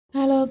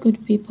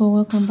good people,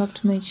 welcome back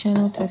to my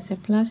channel Tassia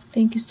Plus.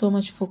 Thank you so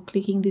much for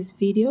clicking this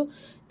video.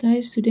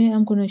 Guys, today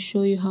I'm going to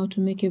show you how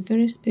to make a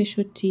very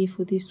special tea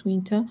for this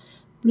winter.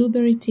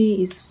 Blueberry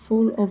tea is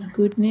full of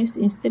goodness.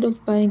 Instead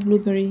of buying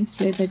blueberry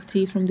flavored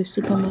tea from the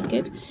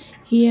supermarket,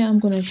 here I'm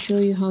going to show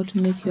you how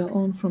to make your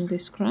own from the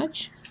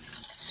scratch.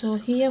 So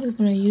here we're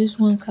going to use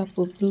 1 cup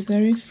of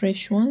blueberry,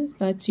 fresh ones,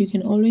 but you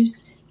can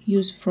always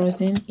use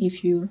frozen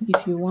if you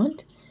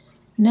want.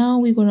 Now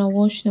we're gonna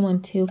wash them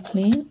until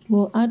clean.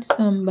 We'll add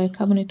some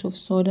bicarbonate of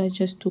soda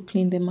just to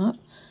clean them up,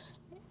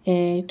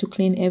 to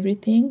clean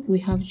everything. We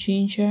have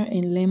ginger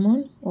and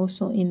lemon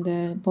also in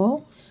the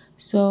bowl.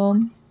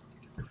 So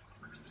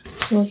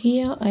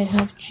here I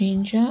have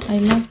ginger. I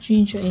love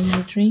ginger in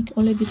my drink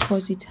only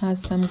because it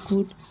has some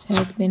good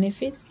health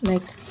benefits,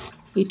 like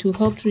it will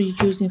help to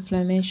reduce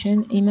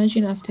inflammation.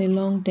 Imagine after a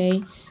long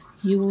day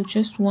you will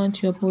just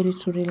want your body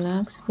to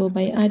relax. So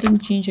by adding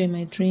ginger in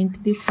my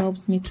drink, this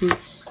helps me to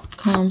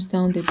calms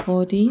down the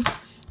body.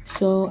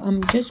 So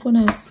I'm just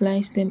gonna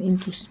slice them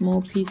into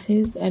small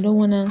pieces. I don't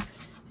want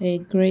to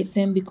grate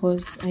them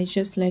because I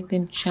just like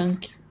them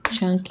chunky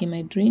in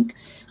my drink,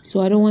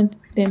 so I don't want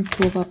them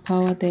to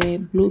overpower the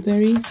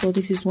blueberry. So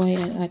this is why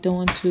I don't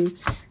want to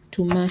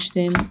mash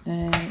them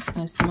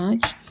as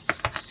much.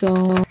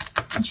 So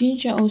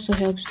ginger also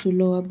helps to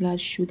lower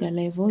blood sugar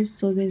levels,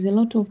 so there's a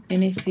lot of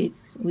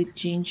benefits with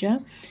ginger.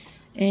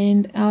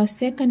 And our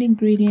second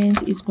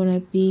ingredient is gonna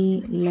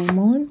be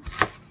lemon.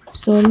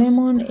 So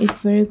lemon is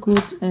very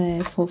good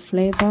for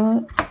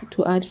flavor,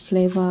 to add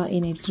flavor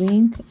in a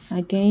drink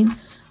again,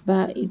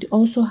 but it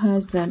also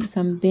has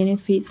some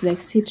benefits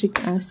like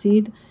citric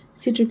acid.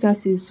 Citric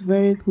acid is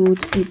very good.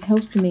 It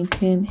helps to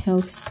maintain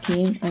healthy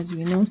skin. As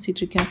you know,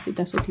 citric acid,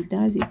 that's what it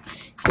does. It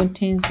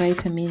contains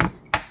vitamin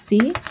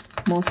C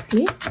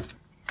mostly.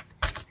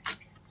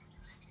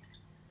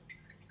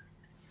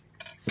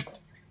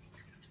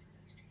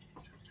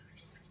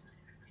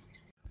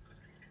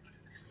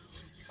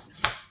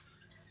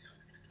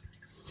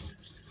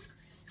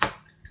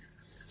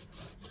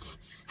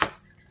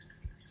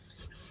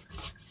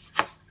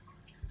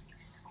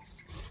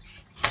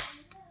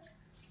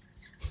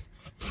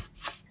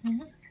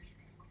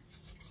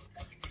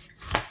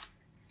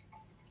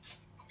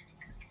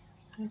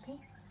 Okay.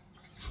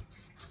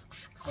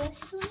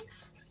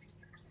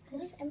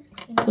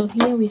 So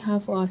here we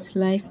have our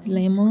sliced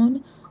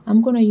lemon.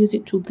 I'm gonna use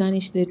it to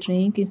garnish the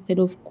drink instead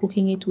of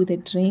cooking it with a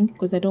drink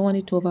because I don't want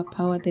it to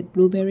overpower the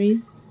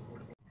blueberries.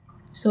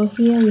 So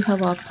here we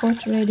have our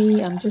pot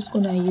ready. I'm just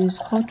gonna use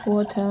hot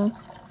water,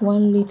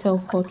 1 liter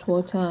of hot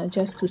water,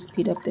 just to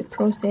speed up the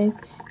process.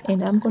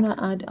 And I'm gonna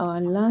add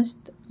our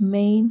last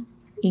main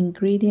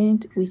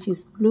ingredient, which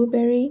is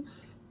blueberry,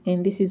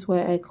 and this is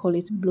why I call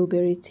it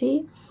blueberry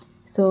tea.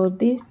 So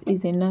this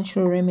is a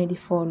natural remedy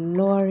for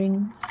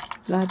lowering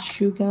blood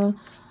sugar,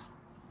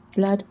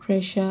 blood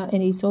pressure,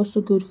 and it's also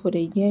good for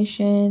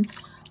digestion.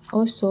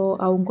 Also,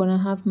 I'm gonna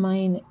have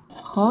mine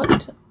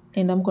hot,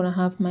 and I'm gonna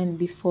have mine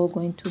before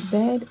going to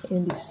bed,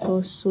 and it's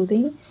so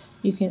soothing.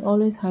 You can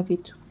always have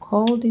it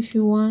cold if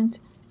you want.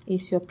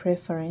 It's your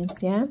preference.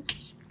 Yeah,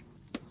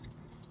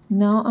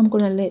 now I'm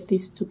gonna let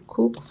this to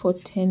cook for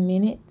 10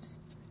 minutes,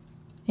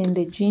 and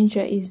the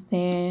ginger is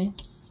there.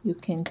 You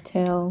can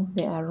tell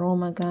the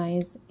aroma,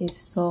 guys, is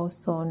so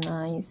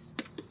nice.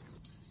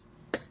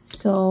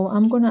 So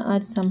I'm gonna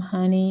add some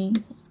honey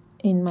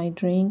in my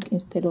drink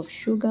instead of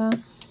sugar,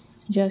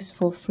 just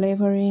for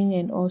flavoring,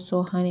 and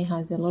also honey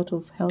has a lot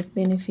of health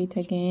benefit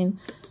again.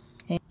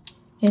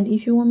 And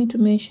if you want me to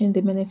mention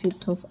the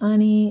benefits of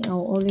honey,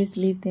 I'll always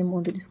leave them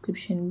on the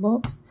description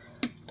box.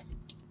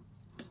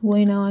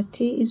 When our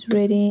tea is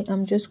ready,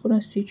 I'm just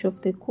gonna switch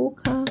off the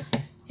cooker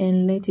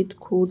and let it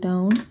cool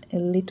down a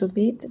little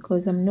bit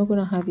because I'm not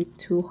gonna have it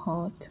too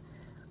hot.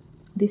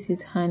 This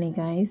is honey,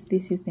 guys.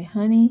 This is the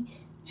honey,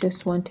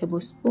 just 1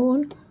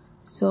 tablespoon.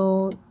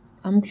 So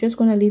I'm just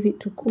gonna leave it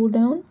to cool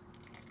down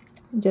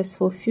just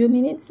for a few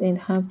minutes and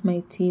have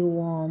my tea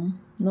warm,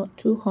 not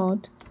too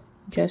hot,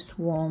 just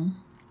warm.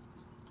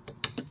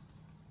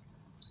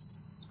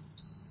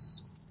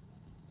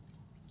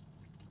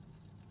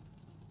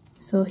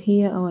 So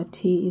here our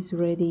tea is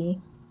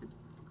ready.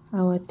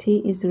 Our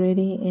tea is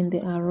ready, and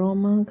the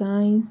aroma,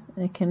 guys,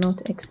 I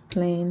cannot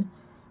explain.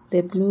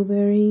 The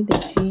blueberry, the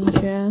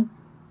ginger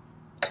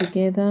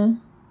together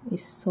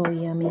is so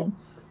yummy.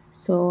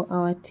 So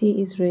our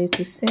tea is ready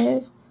to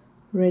serve,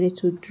 ready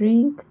to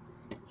drink.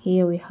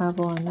 Here we have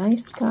our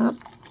nice cup.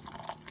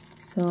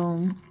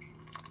 So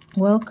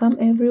welcome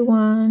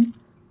everyone.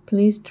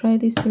 Please try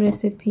this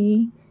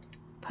recipe,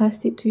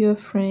 pass it to your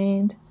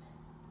friend,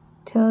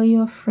 tell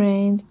your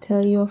friend,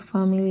 tell your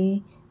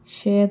family,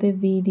 share the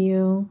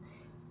video.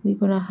 We're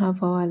gonna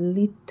have our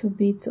little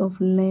bit of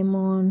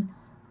lemon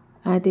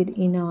added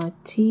in our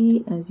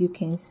tea, as you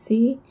can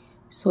see,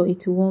 so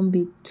it won't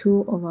be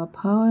too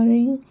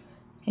overpowering.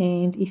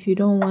 And if you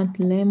don't want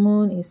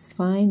lemon, it's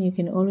fine, you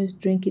can always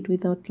drink it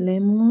without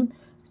lemon.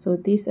 So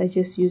this I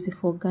just use it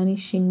for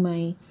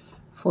garnishing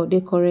for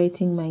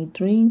decorating my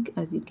drink.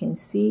 As you can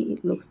see,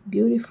 it looks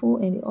beautiful,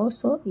 and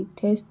also it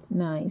tastes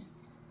nice.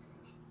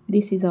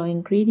 This is our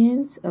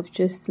ingredients. I've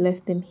just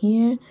left them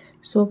here.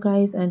 So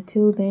guys,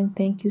 until then,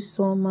 thank you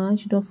so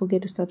much. Don't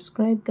forget to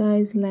subscribe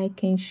guys,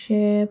 like and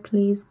share,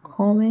 please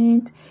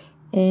comment,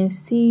 and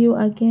see you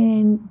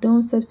again.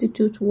 Don't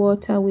substitute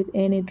water with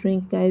any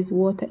drink guys.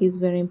 Water is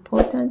very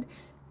important.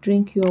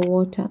 Drink your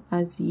water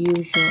as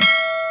usual.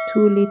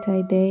 2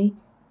 liters a day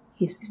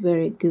is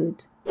very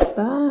good.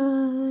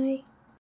 Bye.